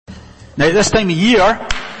Now at this time of year,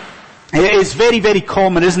 it is very, very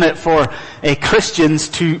common, isn't it, for Christians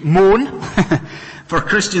to moan, for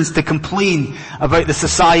Christians to complain about the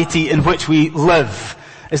society in which we live.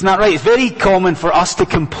 Isn't that right? It's very common for us to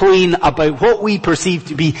complain about what we perceive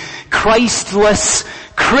to be Christless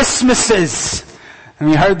Christmases. And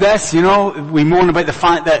you heard this, we moan about the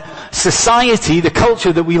fact that society, the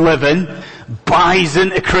culture that we live in, buys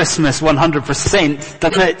into Christmas 100%,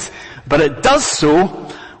 doesn't it? But it does so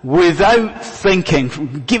without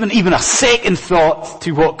thinking, giving even a second thought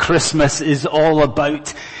to what Christmas is all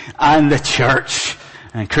about and the church.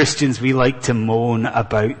 And Christians, we like to moan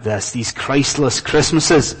about these Christless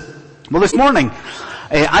Christmases. Well, this morning,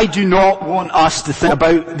 I do not want us to think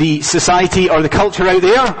about the society or the culture out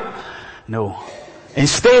there. No.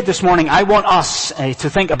 Instead, this morning, I want us to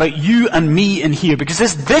think about you and me in here, because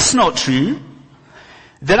is this not true?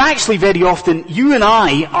 That actually very often you and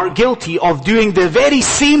I are guilty of doing the very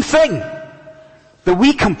same thing that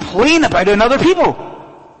we complain about in other people.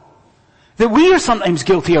 That we are sometimes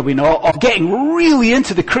guilty, are we not, of getting really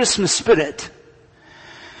into the Christmas spirit,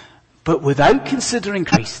 but without considering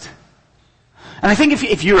Christ. And I think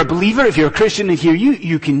if you're a believer, if you're a Christian in here,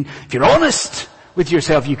 you can, if you're honest with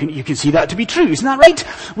yourself, you can see that to be true. Isn't that right?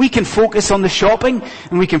 We can focus on the shopping,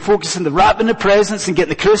 and we can focus on the wrapping the presents and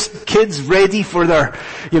getting the kids ready for their,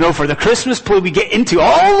 for the Christmas play. We get into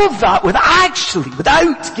all of that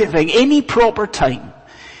without giving any proper time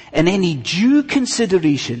and any due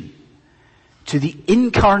consideration to the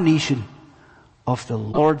incarnation of the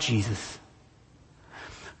Lord Jesus.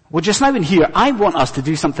 Well, just now in here, I want us to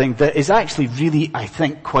do something that is actually really, I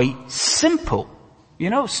think, quite simple.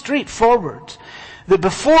 Straightforward. That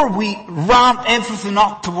before we ramp everything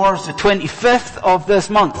up towards the 25th of this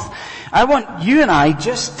month, I want you and I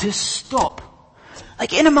just to stop.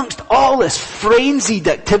 Like in amongst all this frenzied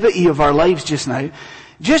activity of our lives just now,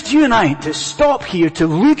 just you and I to stop here, to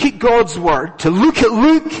look at God's Word, to look at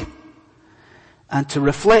Luke, and to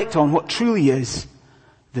reflect on what truly is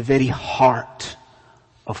the very heart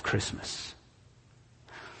of Christmas.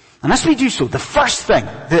 And as we do so, the first thing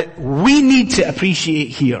that we need to appreciate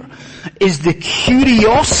here is the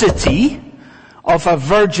curiosity of a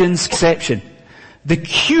virgin's conception. The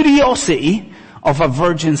curiosity of a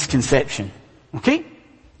virgin's conception. Okay?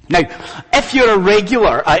 Now, if you're a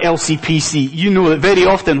regular at LCPC, you know that very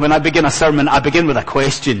often when I begin a sermon, I begin with a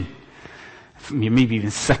question. You may be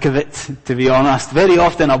even sick of it, to be honest. Very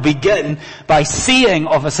often I'll begin by saying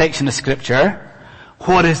of a section of Scripture,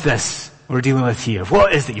 what is this we're dealing with here?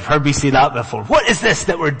 What is it? You've heard me say that before. What is this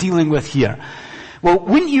that we're dealing with here? Well,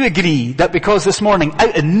 wouldn't you agree that because this morning,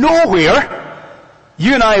 out of nowhere,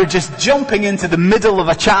 you and I are just jumping into the middle of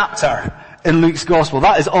a chapter in Luke's Gospel?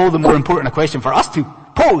 That is all the more important a question for us to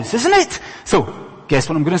pose, isn't it? So, guess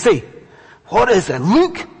what I'm going to say? What is it?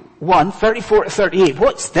 Luke 1, 34 to 38.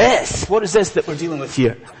 What's this? What is this that we're dealing with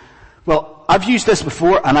here? Well, I've used this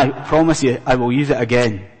before, and I promise you I will use it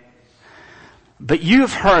again. But you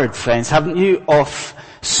have heard, friends, haven't you, of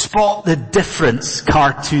Spot the Difference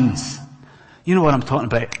cartoons. You know what I'm talking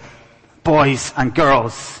about. Boys and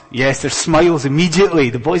girls. Yes, there's smiles immediately.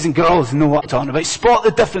 The boys and girls know what I'm talking about. Spot the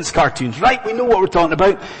Difference cartoons. Right, we know what we're talking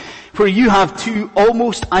about. Where you have two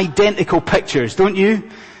almost identical pictures, don't you?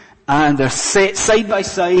 And they're set side by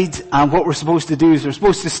side, and what we're supposed to do is we're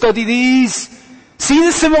supposed to study these, see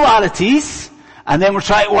the similarities, and then we're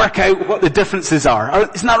trying to work out what the differences are.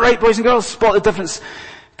 Isn't that right, boys and girls? Spot the Difference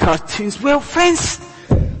cartoons. Well, friends,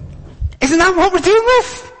 isn't that what we're dealing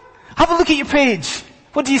with? Have a look at your page.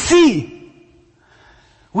 What do you see?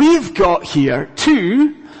 We've got here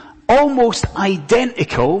two almost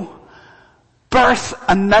identical birth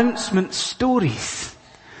announcement stories.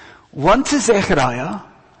 One to Zechariah,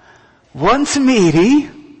 one to Mary.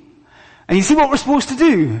 And you see what we're supposed to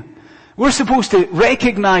do? We're supposed to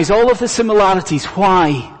recognize all of the similarities.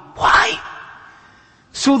 Why? Why?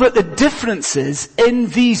 So that the differences in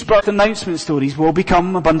these birth announcement stories will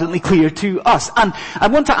become abundantly clear to us. And I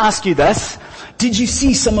want to ask you this. Did you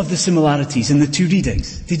see some of the similarities in the two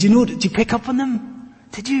readings? Did you know? Did you pick up on them?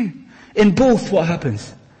 Did you? In both, what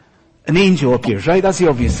happens? An angel appears, right? That's the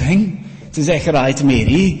obvious thing. To Zechariah, to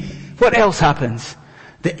Mary. What else happens?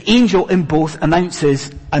 The angel in both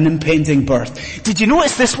announces an impending birth. Did you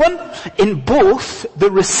notice this one? In both,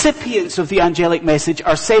 the recipients of the angelic message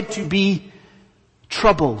are said to be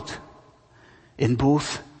troubled. In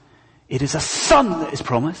both, it is a son that is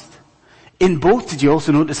promised. In both, did you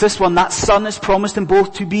also notice this one? That son is promised in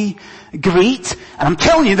both to be great. And I'm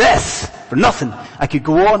telling you this for nothing. I could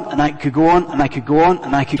go on and I could go on and I could go on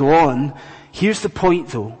and I could go on. Here's the point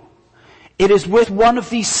though. It is with one of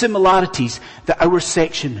these similarities that our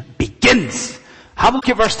section begins. Have a look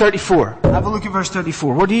at verse 34. Have a look at verse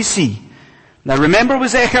 34. What do you see? Now remember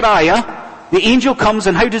with Zechariah, the angel comes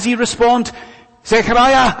and how does he respond?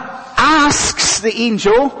 Zechariah asks the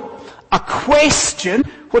angel a question.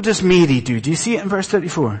 What does Mary do? Do you see it in verse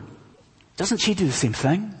 34? Doesn't she do the same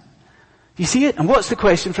thing? Do you see it? And what's the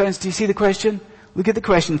question, friends? Do you see the question? Look at the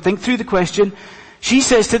question. Think through the question. She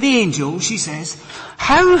says to the angel, she says,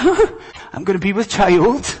 how, I'm going to be with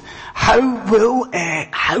child. How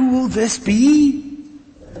will this be?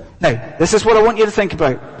 Now, this is what I want you to think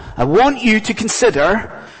about. I want you to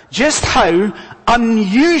consider just how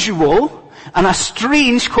unusual and a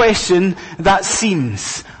strange question that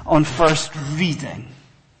seems on first reading.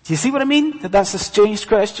 Do you see what I mean? That's a strange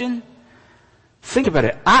question? Think about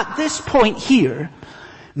it. At this point here,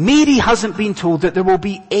 Mary hasn't been told that there will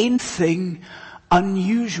be anything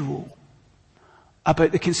unusual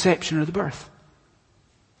about the conception or the birth.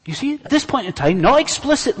 You see, at this point in time, not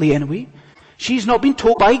explicitly anyway, she's not been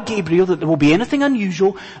told by Gabriel that there will be anything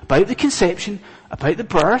unusual about the conception, about the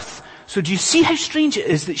birth. So do you see how strange it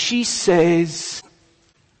is that she says,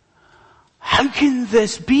 how can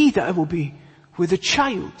this be that I will be with a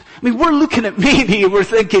child? I mean, we're looking at Mary and we're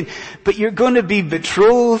thinking, but you're going to be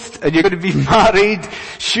betrothed and you're going to be married.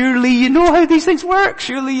 Surely you know how these things work.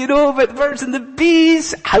 Surely you know about the birds and the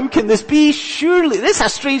bees. How can this be? Surely. This is a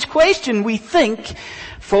strange question, we think.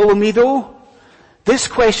 Follow me though. This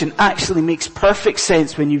question actually makes perfect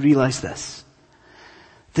sense when you realize this.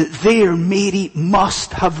 That there Mary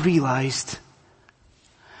must have realized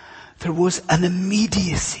there was an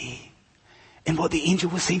immediacy in what the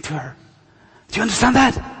angel was saying to her. Do you understand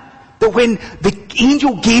that? That when the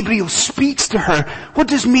angel Gabriel speaks to her, what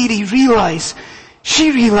does Mary realize?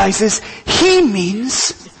 She realizes he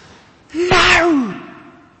means now.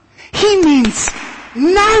 He means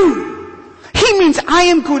now. He means I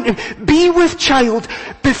am going to be with child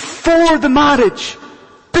before the marriage.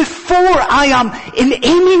 Before I am in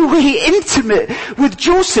any way intimate with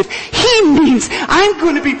Joseph. He means I'm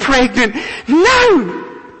going to be pregnant now.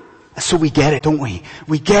 So we get it, don't we?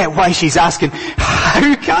 We get why she's asking,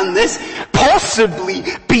 how can this possibly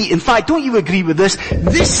be? In fact, don't you agree with this?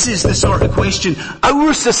 This is the sort of question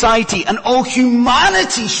our society and all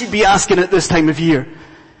humanity should be asking at this time of year.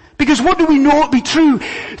 Because what do we know to be true?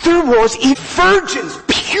 There was a virgin,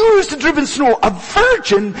 pure as the driven snow, a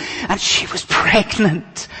virgin, and she was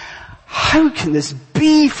pregnant. How can this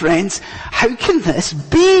be, friends? How can this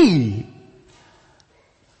be?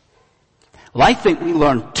 Well, I think we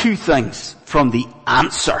learn two things from the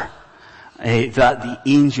answer that the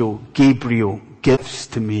angel Gabriel gives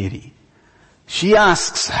to Mary. She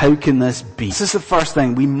asks, how can this be? This is the first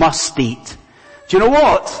thing we must state. Do you know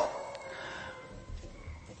what?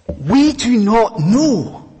 We do not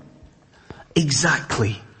know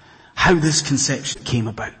exactly how this conception came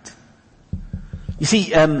about. You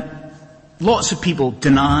see, lots of people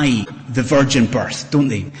deny the virgin birth, don't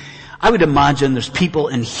they? I would imagine there's people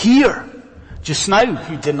in here just now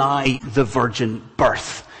who deny the virgin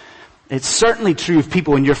birth. It's certainly true of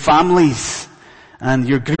people in your families and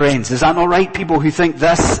your friends. Is that not right? People who think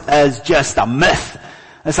this is just a myth.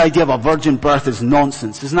 This idea of a virgin birth is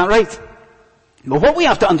nonsense. Isn't that right? But what we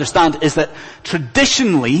have to understand is that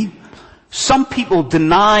traditionally, some people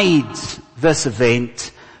denied this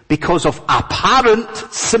event because of apparent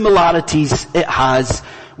similarities it has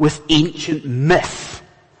with ancient myth.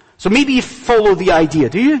 So maybe you follow the idea,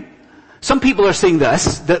 do you? Some people are saying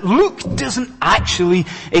this, that Luke doesn't actually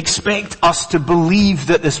expect us to believe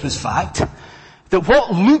that this was fact. That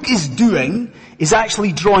what Luke is doing is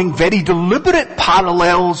actually drawing very deliberate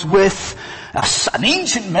parallels with an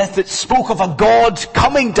ancient myth that spoke of a God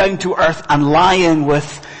coming down to earth and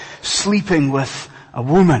sleeping with a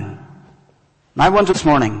woman. And I wonder this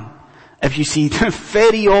morning if you see the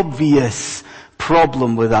very obvious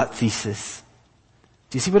problem with that thesis.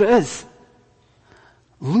 Do you see what it is?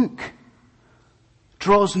 Luke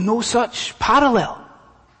draws no such parallel.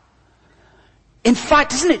 In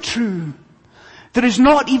fact, isn't it true? There is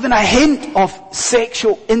not even a hint of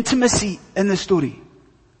sexual intimacy in the story.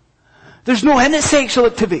 There's no hint of sexual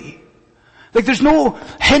activity. Like there's no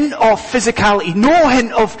hint of physicality, no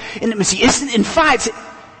hint of intimacy. Isn't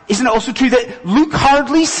it also true that Luke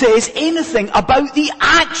hardly says anything about the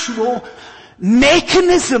actual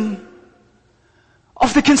mechanism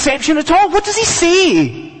of the conception at all? What does he say?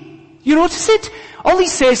 You notice it? All he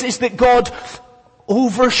says is that God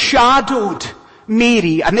overshadowed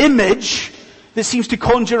Mary, an image that seems to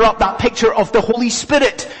conjure up that picture of the Holy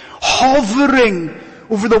Spirit hovering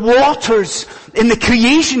over the waters in the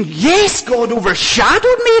creation. Yes, God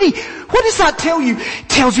overshadowed Mary. What does that tell you? It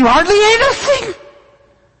tells you hardly anything.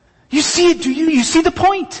 You see it, do you? You see the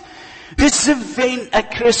point? This event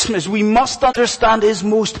at Christmas, we must understand, is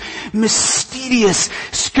most mysterious.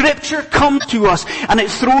 Scripture comes to us and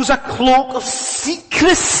it throws a cloak of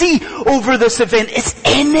secrecy over this event. It's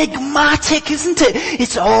enigmatic, isn't it?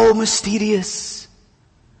 It's all mysterious.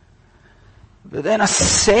 But then a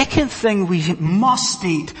second thing we must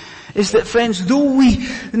state is that, friends,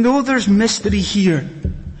 though there's mystery here,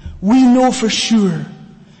 we know for sure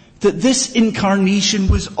that this incarnation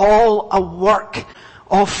was all a work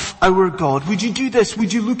of our God. Would you do this?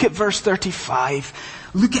 Would you look at verse 35?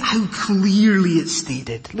 Look at how clearly it's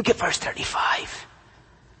stated. Look at verse 35.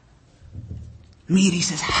 Mary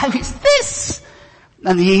says, how is this?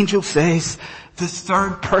 And the angel says, the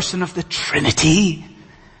third person of the Trinity,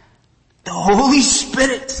 the Holy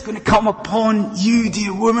Spirit, is going to come upon you,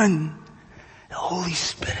 dear woman. The Holy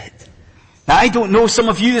Spirit. Now, I don't know some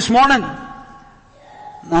of you this morning.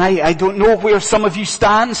 I don't know where some of you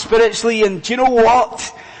stand spiritually, and do you know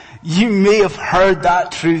what? You may have heard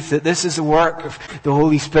that truth, that this is the work of the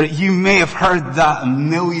Holy Spirit. You may have heard that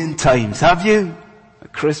 1,000,000 times, have you?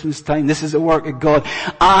 At Christmas time, this is the work of God.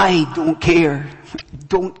 I don't care.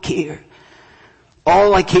 Don't care.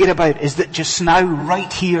 All I care about is that just now,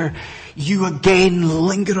 right here, you again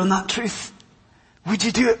linger on that truth. Would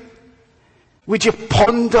you do it? Would you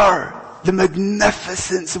ponder the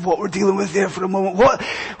magnificence of what we're dealing with there for a moment? What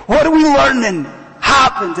are we learning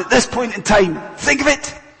happened at this point in time? Think of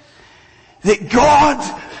it. That God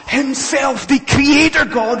Himself, the Creator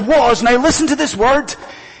God, was, now listen to this word,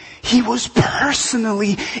 He was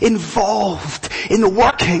personally involved in the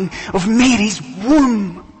working of Mary's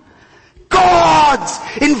womb. God's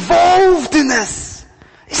involved in this.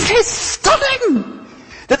 It's stunning.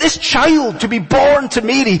 That this child to be born to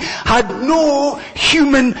Mary had no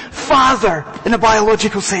human father in a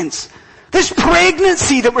biological sense. This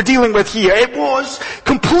pregnancy that we're dealing with here, it was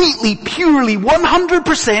completely, purely,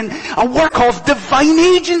 100% a work of divine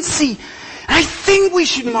agency. And I think we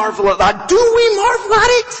should marvel at that. Do we marvel at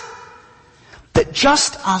it? That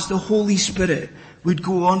just as the Holy Spirit would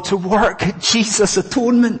go on to work at Jesus'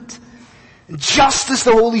 atonement, just as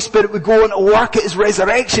the Holy Spirit would go on to work at His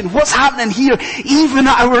resurrection, what's happening here, even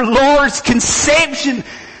at our Lord's conception,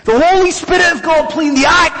 the Holy Spirit of God playing the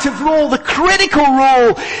active role, the critical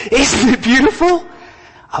role. Isn't it beautiful?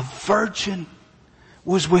 A virgin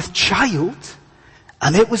was with child,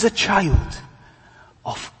 and it was a child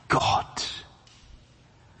of God.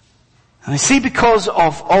 And I see, because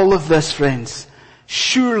of all of this, friends,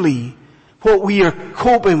 surely what we are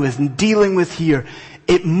coping with and dealing with here,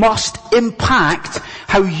 it must impact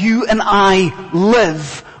how you and I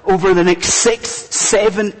live over the next 6,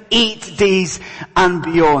 7, 8 days and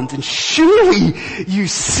beyond. And surely you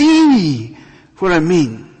see what I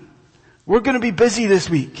mean. We're going to be busy this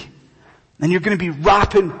week. And you're going to be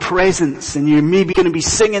wrapping presents, and you're maybe going to be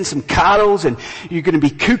singing some carols, and you're going to be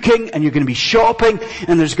cooking, and you're going to be shopping,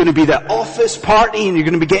 and there's going to be the office party, and you're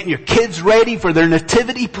going to be getting your kids ready for their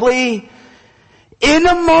nativity play. In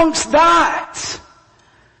amongst that,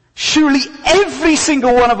 surely every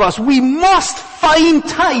single one of us, we must find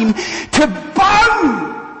time to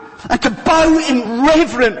bow, and to bow in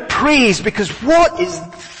reverent praise, because what is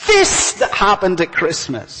this that happened at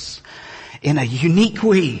Christmas? In a unique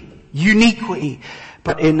way,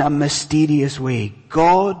 but in a mysterious way.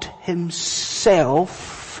 God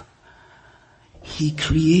Himself, He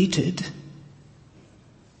created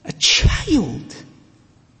a child.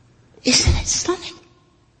 Isn't it stunning?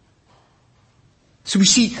 So we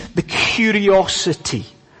see the curiosity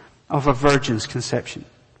of a virgin's conception.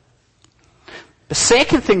 The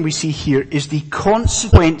second thing we see here is the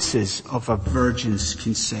consequences of a virgin's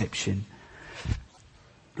conception.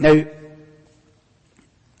 Now,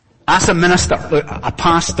 as a minister, a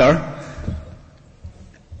pastor,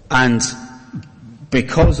 and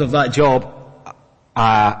because of that job,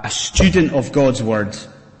 a student of God's Word,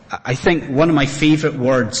 I think one of my favourite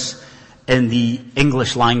words in the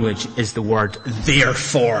English language is the word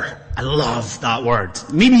therefore. I love that word.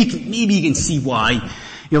 Maybe you can see why.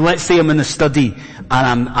 You know, let's say I'm in a study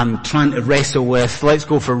and I'm trying to wrestle with, let's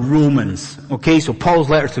go for Romans. Okay, so Paul's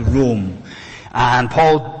letter to Rome. And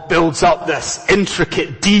Paul builds up this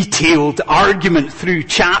intricate, detailed argument through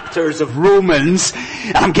chapters of Romans,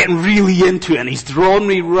 and I'm getting really into it, and he's drawn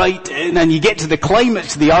me right in, and you get to the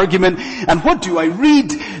climax of the argument, and what do I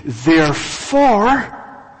read? Therefore,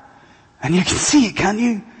 and you can see it, can't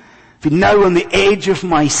you? Be now on the edge of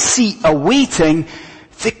my seat awaiting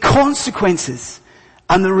the consequences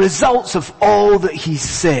and the results of all that he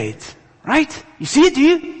said. Right? You see it, do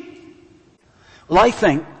you? Well, I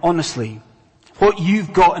think, honestly, What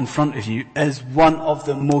you've got in front of you is one of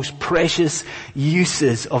the most precious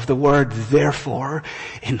uses of the word therefore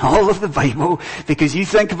in all of the Bible, because you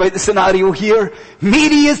think about the scenario here.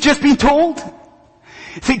 Mary has just been told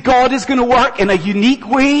that God is going to work in a unique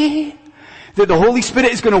way, that the Holy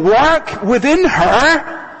Spirit is going to work within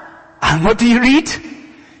her. And what do you read?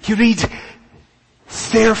 You read,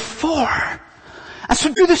 therefore. And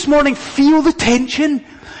so do this morning feel the tension?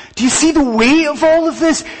 Do you see the weight of all of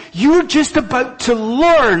this? You're just about to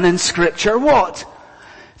learn in Scripture what?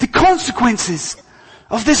 The consequences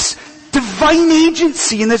of this divine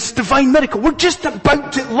agency and this divine miracle. We're just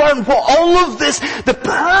about to learn what all of this, the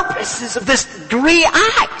purposes of this great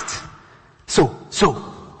act. So,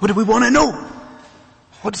 what do we want to know?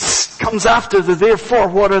 What comes after the therefore?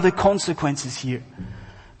 What are the consequences here?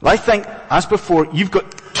 Well, I think, as before, you've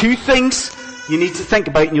got two things you need to think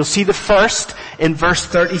about, and you'll see the first in verse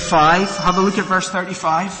 35. Have a look at verse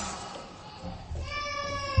 35.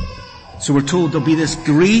 So we're told there'll be this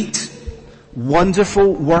great,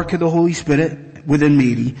 wonderful work of the Holy Spirit within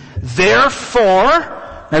Mary.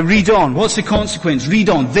 Therefore, now read on. What's the consequence? Read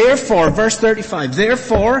on. Therefore, verse 35.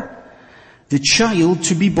 Therefore, the child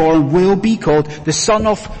to be born will be called the Son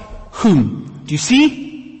of whom? Do you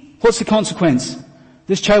see? What's the consequence?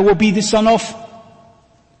 This child will be the Son of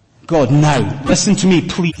God. Now, listen to me,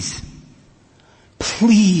 please.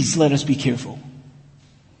 Please let us be careful.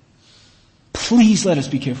 Please let us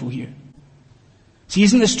be careful here. See,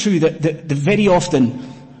 isn't this true that very often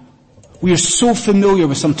we are so familiar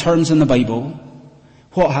with some terms in the Bible,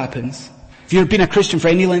 what happens? If you've been a Christian for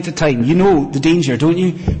any length of time, you know the danger, don't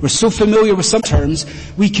you? We're so familiar with some terms,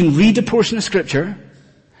 we can read a portion of Scripture,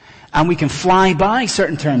 and we can fly by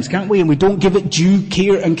certain terms, can't we? And we don't give it due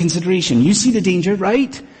care and consideration. You see the danger,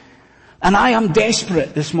 right? And I am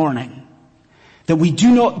desperate this morning that we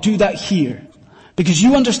do not do that here. Because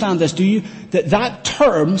you understand this, do you? That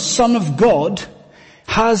term, Son of God,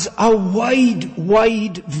 has a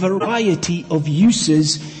wide variety of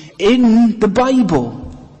uses in the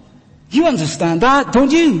Bible. You understand that,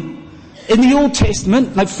 don't you? In the Old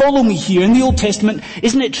Testament, like follow me here, in the Old Testament,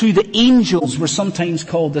 isn't it true that angels were sometimes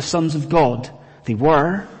called the sons of God? They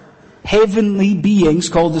were. Heavenly beings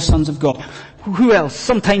called the sons of God. Who else?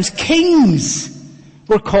 Sometimes kings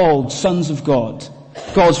were called sons of God.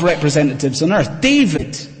 God's representatives on earth.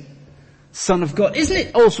 David, son of God. Isn't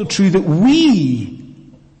it also true that we,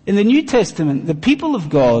 in the New Testament, the people of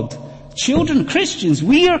God, children, Christians,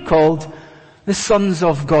 we are called the sons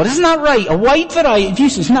of God. Isn't that right? A wide variety of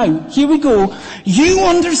uses. Now, here we go. You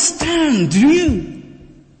understand, do you?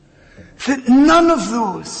 That none of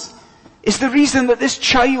those is the reason that this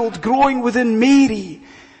child growing within Mary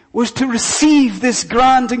was to receive this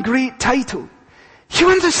grand and great title. You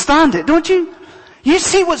understand it, don't you? You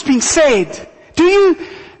see what's being said. Do you?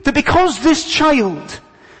 That because this child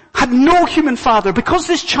had no human father, because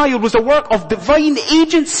this child was a work of divine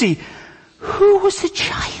agency, who was the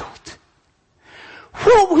child?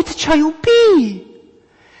 What would the child be?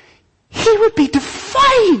 He would be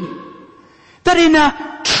divine. That in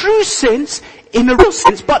a true sense, in a real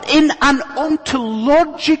sense, but in an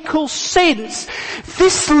ontological sense,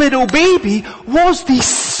 this little baby was the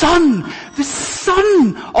Son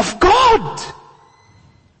of God.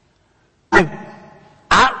 Now,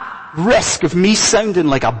 at risk of me sounding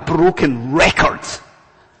like a broken record,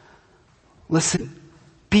 listen,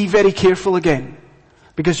 be very careful again.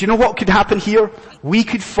 Because you know what could happen here? We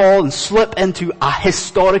could fall and slip into a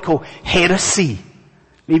historical heresy.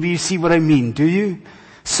 Maybe you see what I mean, do you?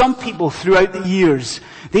 Some people throughout the years,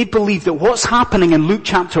 they believe that what's happening in Luke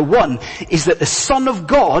chapter 1 is that the Son of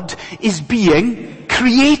God is being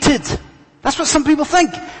created. That's what some people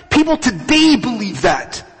think. People today believe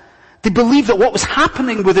that. They believe that what was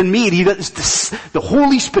happening within Mary, that the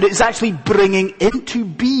Holy Spirit is actually bringing into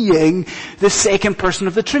being the second person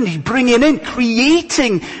of the Trinity, bringing in,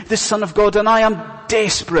 creating the Son of God. And I am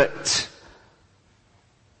desperate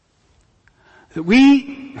that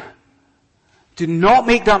we do not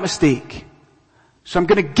make that mistake. So I'm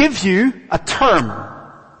going to give you a term.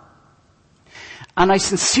 And I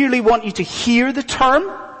sincerely want you to hear the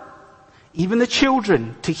term, even the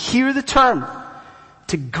children, to hear the term,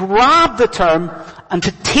 to grab the term, and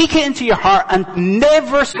to take it into your heart, and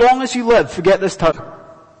never, as long as you live, forget this term.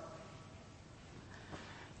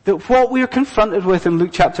 That what we are confronted with in Luke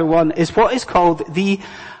chapter 1 is what is called the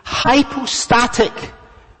hypostatic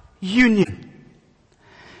union.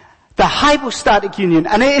 The hypostatic union.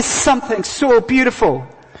 And it is something so beautiful.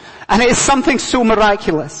 And it is something so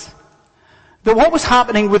miraculous. That what was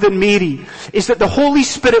happening within Mary is that the Holy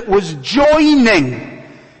Spirit was joining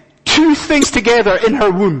two things together in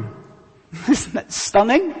her womb. Isn't that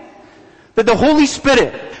stunning? That the Holy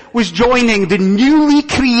Spirit was joining the newly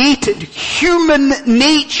created human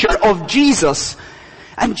nature of Jesus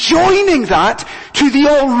and joining that to the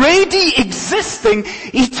already existing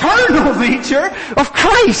eternal nature of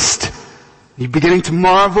Christ. You're beginning to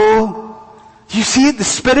marvel. You see it, the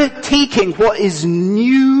Spirit taking what is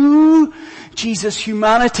new, Jesus'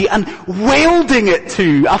 humanity, and welding it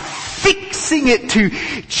to, affixing it to,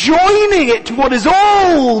 joining it to what is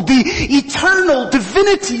old, the eternal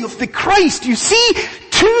divinity of the Christ. You see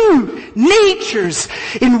two natures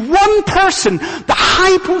in one person, the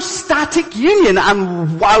hypostatic union,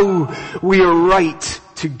 and wow, we are right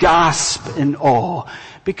to gasp in awe.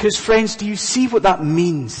 Because friends, do you see what that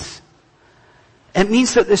means? It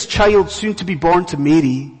means that this child soon to be born to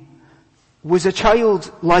Mary was a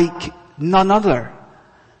child like none other.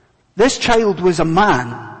 This child was a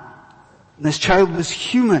man. This child was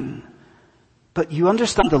human. But you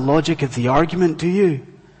understand the logic of the argument, do you?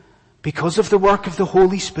 Because of the work of the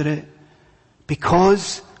Holy Spirit,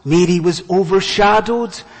 because Mary was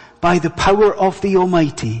overshadowed by the power of the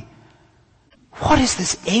Almighty, what is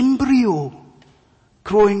this embryo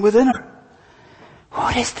growing within her?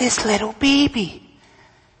 What is this little baby?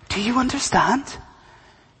 Do you understand?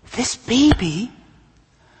 This baby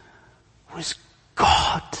was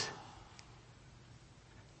God.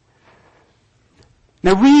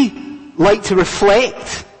 Now we like to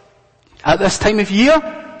reflect at this time of year,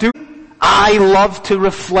 do we? I love to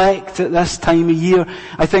reflect at this time of year.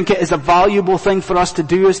 I think it is a valuable thing for us to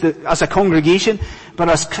do as a congregation, but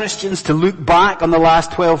as Christians to look back on the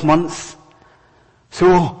last 12 months.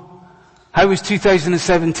 So, how was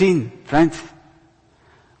 2017, friends?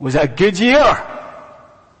 Was it a good year?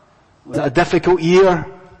 Was it a difficult year?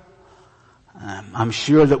 I'm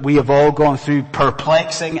sure that we have all gone through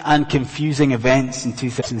perplexing and confusing events in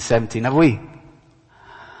 2017, have we?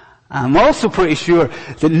 I'm also pretty sure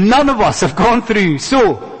that none of us have gone through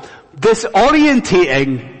so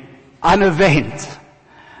disorientating an event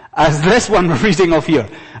as this one we're reading off here.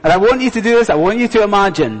 And I want you to do this, I want you to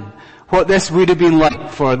imagine what this would have been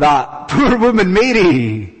like for that poor woman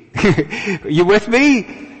Mary. Are you with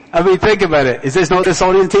me? I mean, think about it. Is this not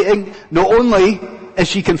disorientating? Not only is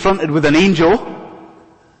she confronted with an angel,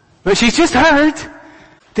 but she's just heard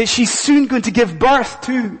that she's soon going to give birth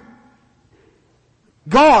to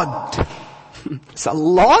God. It's a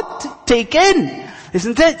lot to take in,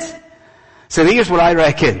 isn't it? So here's what I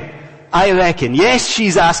reckon. Yes,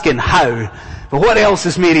 she's asking how, but what else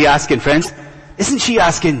is Mary asking, friends? Isn't she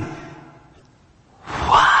asking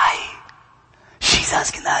why? She's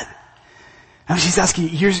asking that. And she's asking,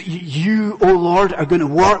 you, O Lord, are going to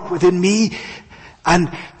work within me,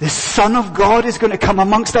 and the Son of God is going to come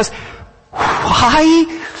amongst us.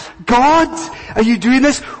 Why? God, are you doing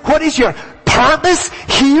this? What is your purpose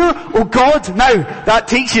here, oh God? Now, that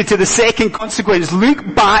takes you to the second consequence.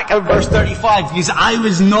 Look back at verse 35, because I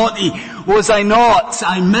was naughty, was I not?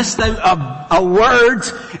 I missed out a word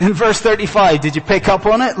in verse 35. Did you pick up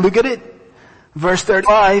on it? Look at it. Verse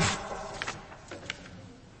 35.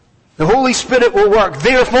 The Holy Spirit will work.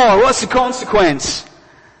 Therefore, what's the consequence?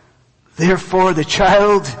 Therefore, the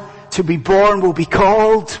child to be born will be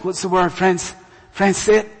called, what's the word, friends? Friends,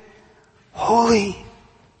 say it. Holy.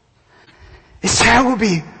 His child will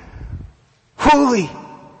be holy.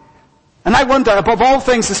 And I wonder, above all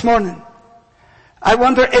things this morning, I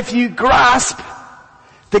wonder if you grasp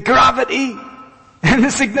the gravity and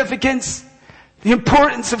the significance, the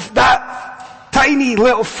importance of that tiny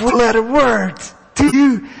little four-letter word. To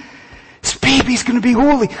you, this baby's going to be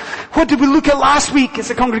holy. What did we look at last week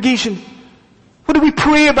as a congregation? What did we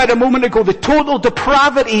pray about a moment ago? The total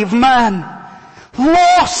depravity of man.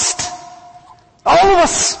 Lost. All of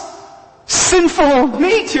us. Sinful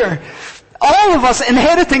nature. All of us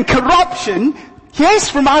inheriting corruption. Yes,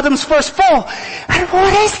 from Adam's first fall. And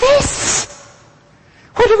what is this?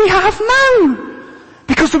 What do we have now?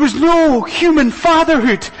 Because there was no human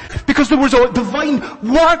fatherhood. Because there was a divine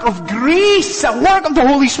work of grace, a work of the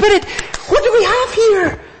Holy Spirit. What do we have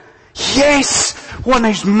here? Yes, one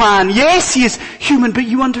is man. Yes, he is human, but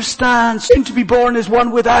you understand, soon to be born is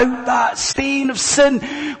one without that stain of sin,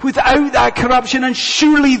 without that corruption, and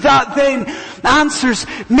surely that then answers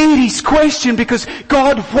Mary's question, because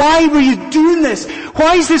God, why were you doing this?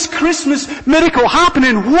 Why is this Christmas miracle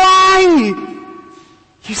happening? Why?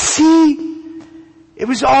 You see, it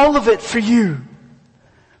was all of it for you.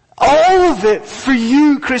 All of it for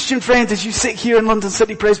you, Christian friends, as you sit here in London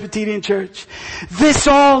City Presbyterian Church.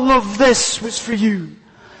 All of this was for you.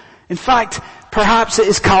 In fact, perhaps it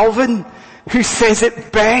is Calvin who says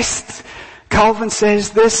it best. Calvin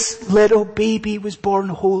says, this little baby was born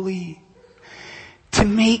holy to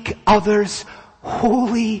make others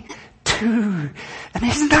holy too. too. And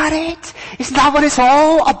isn't that it? Isn't that what it's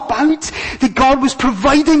all about? That God was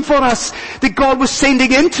providing for us. That God was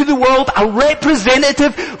sending into the world a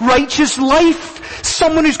representative, righteous life.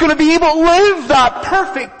 Someone who's going to be able to live that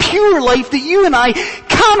perfect, pure life that you and I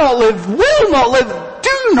cannot live, will not live,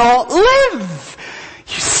 do not live.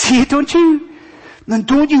 You see it, don't you? And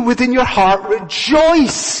don't you within your heart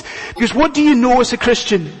rejoice? Because what do you know as a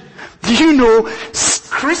Christian? Do you know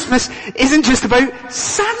Christmas isn't just about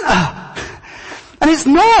Santa? And it's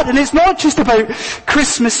not just about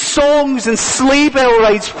Christmas songs and sleigh bell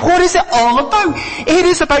rides. What is it all about? It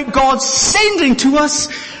is about God sending to us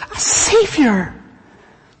a Savior.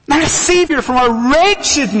 Not a Savior from our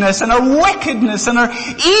wretchedness and our wickedness and our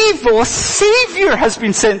evil. A Savior has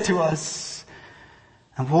been sent to us.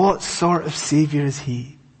 And what sort of Savior is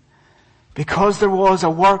He? Because there was a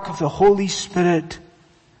work of the Holy Spirit,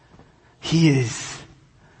 He is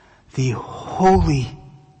the Holy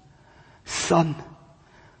Son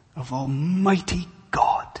of Almighty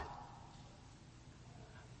God.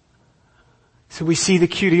 So we see the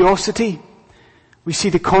curiosity, we see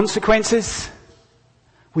the consequences,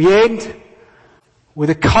 we end with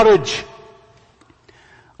the courage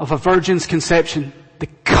of a virgin's conception. The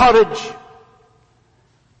courage.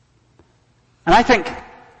 And I think,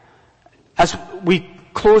 as we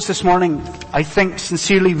close this morning, I think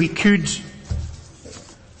sincerely we could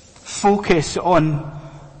focus on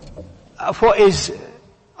what is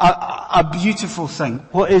a beautiful thing.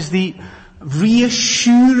 What is the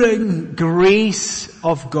reassuring grace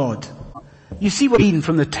of God? You see what I mean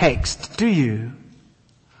from the text, do you?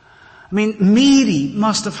 I mean, Mary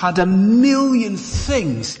must have had a million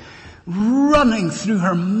things running through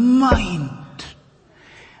her mind.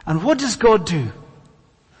 And what does God do?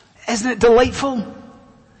 Isn't it delightful?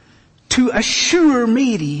 To assure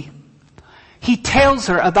Mary, He tells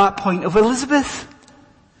her at that point of Elizabeth.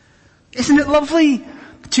 Isn't it lovely?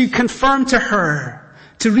 To confirm to her,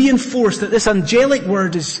 to reinforce that this angelic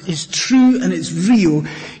word is true and it's real.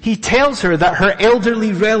 He tells her that her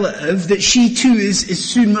elderly relative, that she too is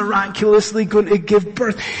soon miraculously going to give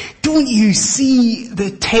birth. Don't you see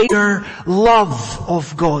the tender love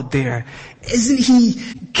of God there? Isn't He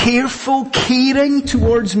careful, caring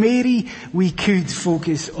towards Mary? We could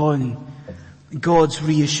focus on God's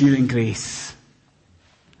reassuring grace.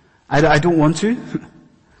 I don't want to.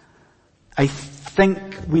 I think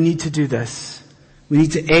we need to do this. We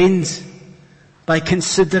need to end by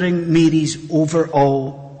considering Mary's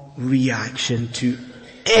overall reaction to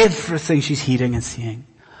everything she's hearing and seeing.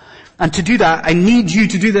 And to do that, I need you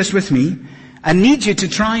to do this with me. I need you to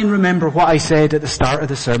try and remember what I said at the start of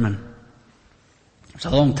the sermon. It was a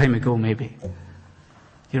long time ago, maybe.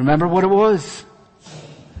 You remember what it was?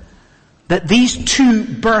 That these two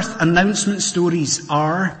birth announcement stories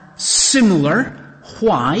are similar.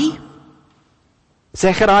 Why?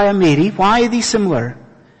 Zechariah and Mary, why are they similar?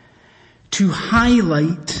 To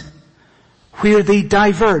highlight where they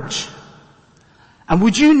diverge. And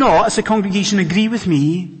would you not, as a congregation, agree with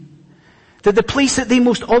me that the place that they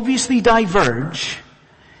most obviously diverge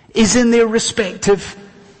is in their respective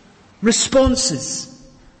responses?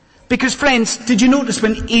 Because friends, did you notice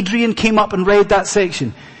when Adrian came up and read that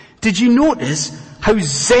section? Did you notice how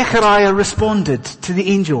Zechariah responded to the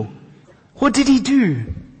angel? What did he do?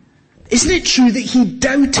 Isn't it true that he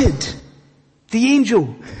doubted the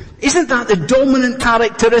angel? Isn't that the dominant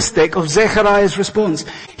characteristic of Zechariah's response?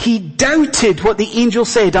 He doubted what the angel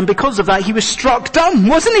said, and because of that he was struck dumb,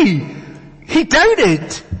 wasn't he? He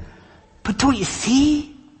doubted. But don't you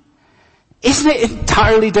see? Isn't it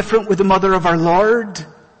entirely different with the mother of our Lord?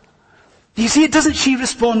 You see, doesn't she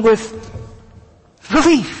respond with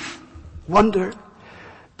belief, wonder,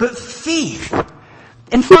 but faith?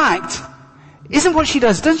 In fact, isn't what she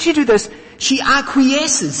does? Doesn't she do this? She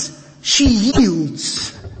acquiesces. She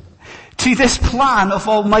yields to this plan of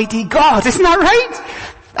Almighty God. Isn't that right?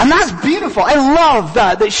 And that's beautiful. I love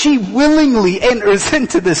that she willingly enters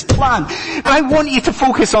into this plan. And I want you to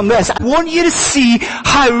focus on this. I want you to see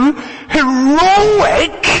how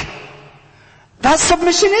heroic that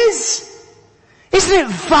submission is. Isn't it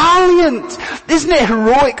valiant? Isn't it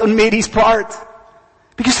heroic on Mary's part?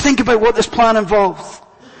 Because think about what this plan involves.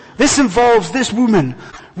 This involves this woman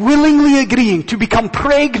willingly agreeing to become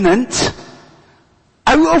pregnant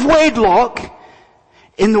out of wedlock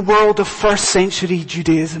in the world of first century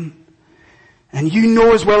Judaism. And you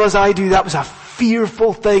know as well as I do that was a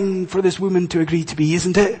fearful thing for this woman to agree to be,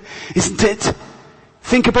 isn't it? Isn't it?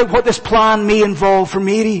 Think about what this plan may involve for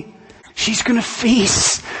Mary. She's going to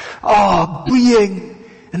face bullying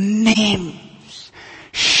and names,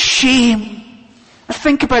 shame.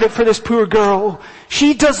 Think about it for this poor girl.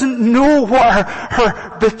 She doesn't know what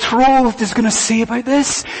her betrothed is going to say about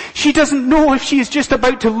this. She doesn't know if she is just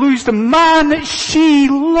about to lose the man that she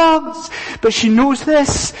loves. But she knows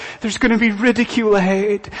this. There's going to be ridicule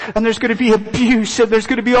ahead. And there's going to be abuse. And there's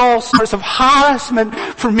going to be all sorts of harassment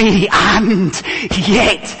for me. And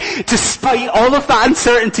yet, despite all of that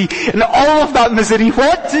uncertainty and all of that misery,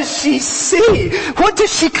 what does she say? What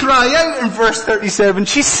does she cry out in verse 37?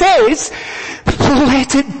 She says,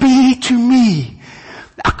 let it be to me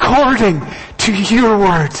according to your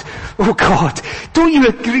word, oh God. Don't you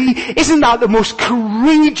agree? Isn't that the most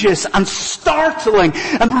courageous and startling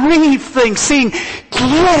and brave thing, saying,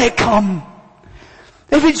 let it come.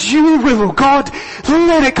 If it's your will, oh God,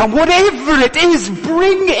 let it come. Whatever it is,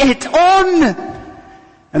 bring it on.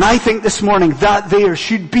 And I think this morning that there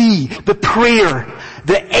should be the prayer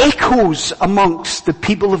that echoes amongst the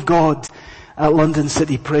people of God at London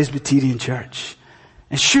City Presbyterian Church.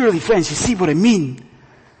 And surely, friends, you see what I mean?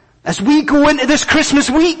 As we go into this Christmas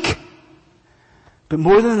week, but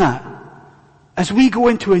more than that, as we go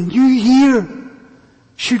into a new year,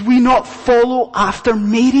 should we not follow after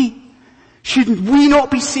Mary? Should we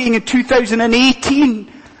not be saying in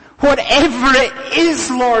 2018, whatever it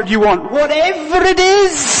is, Lord, you want, whatever it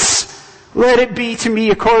is, let it be to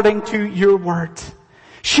me according to your word.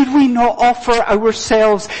 Should we not offer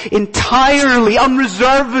ourselves entirely,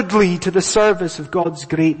 unreservedly to the service of God's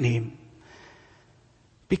great name?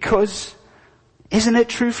 Because, isn't it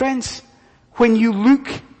true, friends? When you look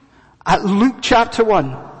at Luke chapter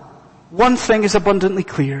 1, one thing is abundantly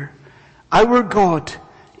clear. Our God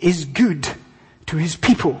is good to his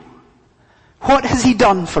people. What has he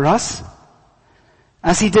done for us?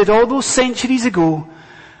 As he did all those centuries ago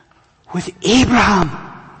with Abraham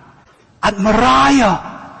and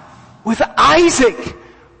Moriah, with Isaac.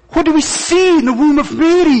 What do we see in the womb of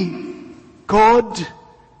Mary? God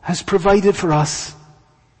has provided for us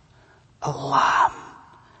a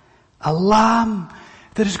lamb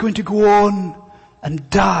that is going to go on and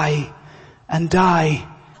die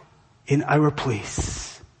in our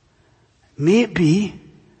place. May it be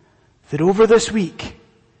that over this week,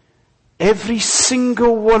 every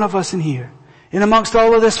single one of us in here, in amongst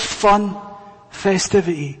all of this fun,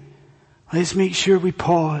 festivity, let's make sure we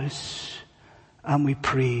pause and we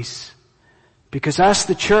praise. Because as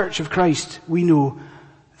the Church of Christ, we know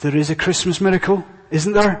there is a Christmas miracle,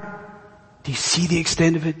 isn't there? Do you see the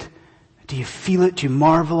extent of it? Do you feel it? Do you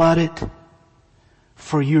marvel at it?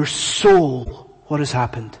 For your soul, what has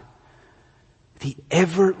happened? The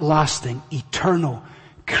everlasting, eternal,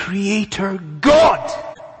 Creator God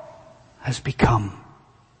has become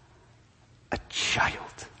a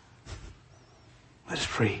child. Let us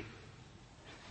pray.